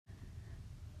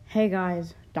Hey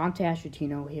guys, Dante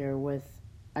Ashatino here with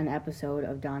an episode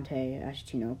of Dante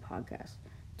Ashatino Podcast.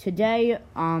 Today,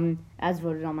 as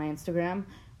voted on my Instagram,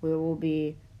 we will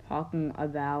be talking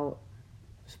about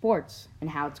sports and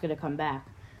how it's going to come back.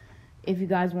 If you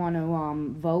guys want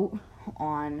to vote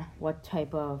on what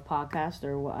type of podcast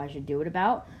or what I should do it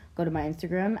about, go to my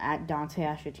Instagram at Dante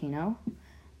Ashatino,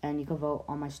 and you can vote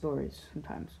on my stories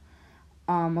sometimes.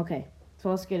 Okay, so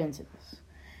let's get into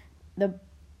this.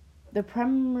 The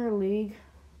Premier League.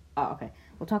 Okay.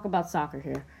 We'll talk about soccer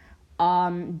here.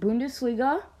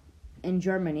 Bundesliga in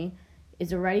Germany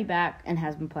is already back and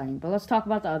has been playing. But let's talk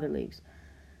about the other leagues.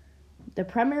 The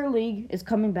Premier League is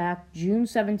coming back June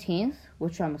 17th,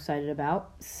 which I'm excited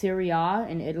about. Serie A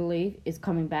in Italy is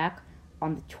coming back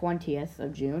on the 20th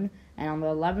of June. And on the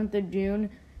 11th of June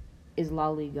is La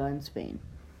Liga in Spain.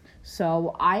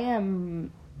 So I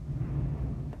am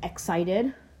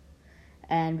excited.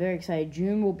 And very excited.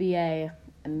 June will be a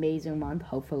amazing month,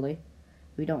 hopefully.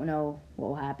 We don't know what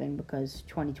will happen because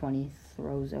 2020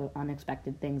 throws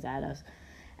unexpected things at us.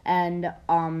 And,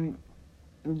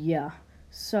 yeah.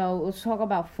 So, let's talk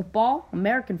about football,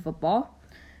 American football.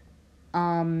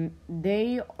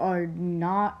 They are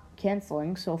not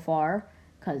canceling so far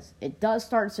because it does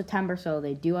start in September, so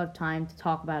they do have time to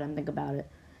talk about it and think about it.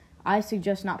 I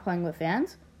suggest not playing with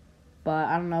fans. But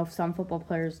I don't know if some football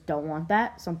players don't want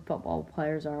that. Some football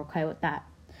players are okay with that.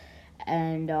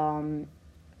 And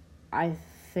I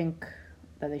think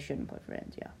that they shouldn't play for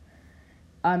fans, yeah.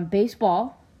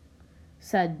 Baseball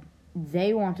said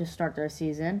they want to start their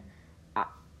season.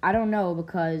 I don't know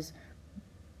because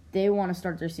they want to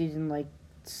start their season,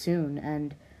 soon.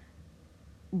 And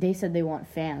they said they want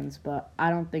fans, but I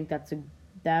don't think that's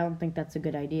a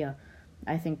good idea.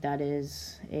 I think that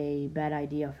is a bad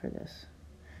idea for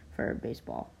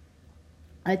baseball.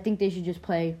 I think they should just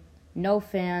play no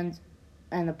fans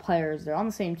and the players. They're on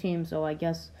the same team, so I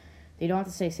guess they don't have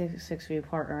to stay 6 feet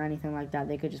apart or anything like that.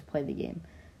 They could just play the game.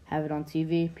 Have it on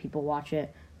TV. People watch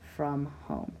it from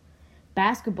home.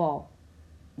 Basketball,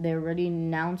 they already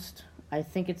announced, I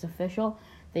think it's official,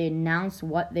 they announced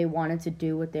what they wanted to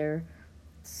do with their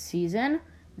season.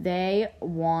 They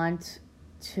want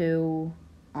to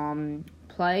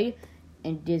play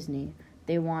in Disney.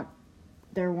 They want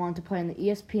to play in the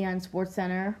ESPN Sports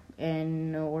Center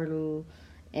in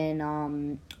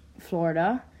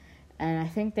Florida, and I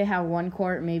think they have one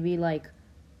court, maybe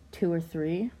 2 or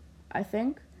 3, I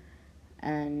think.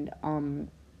 And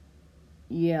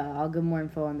yeah, I'll give more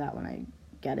info on that when I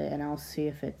get it, and I'll see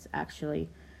if it's actually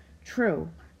true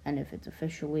and if it's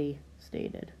officially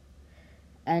stated.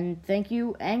 And thank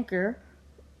you, Anchor,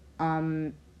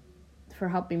 for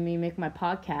helping me make my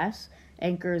podcast.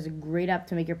 Anchor is a great app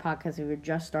to make your podcast if you're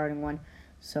just starting one.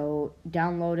 So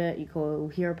download it. You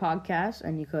could hear a podcast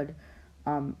and you could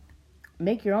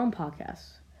make your own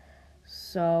podcast.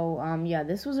 So yeah,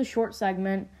 this was a short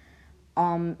segment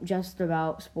just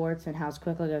about sports and how it's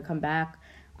quickly going to come back.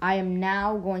 I am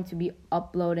now going to be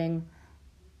uploading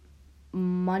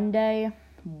Monday,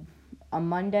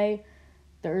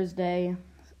 Thursday,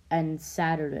 and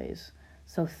Saturdays.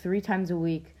 So 3 times a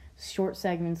week. Short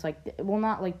segments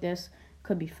not like this.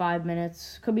 Could be 5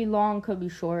 minutes. Could be long. Could be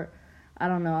short. I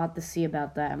don't know. I'll have to see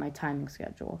about that and my timing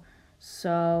schedule.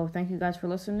 So, thank you guys for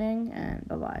listening, and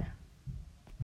bye-bye.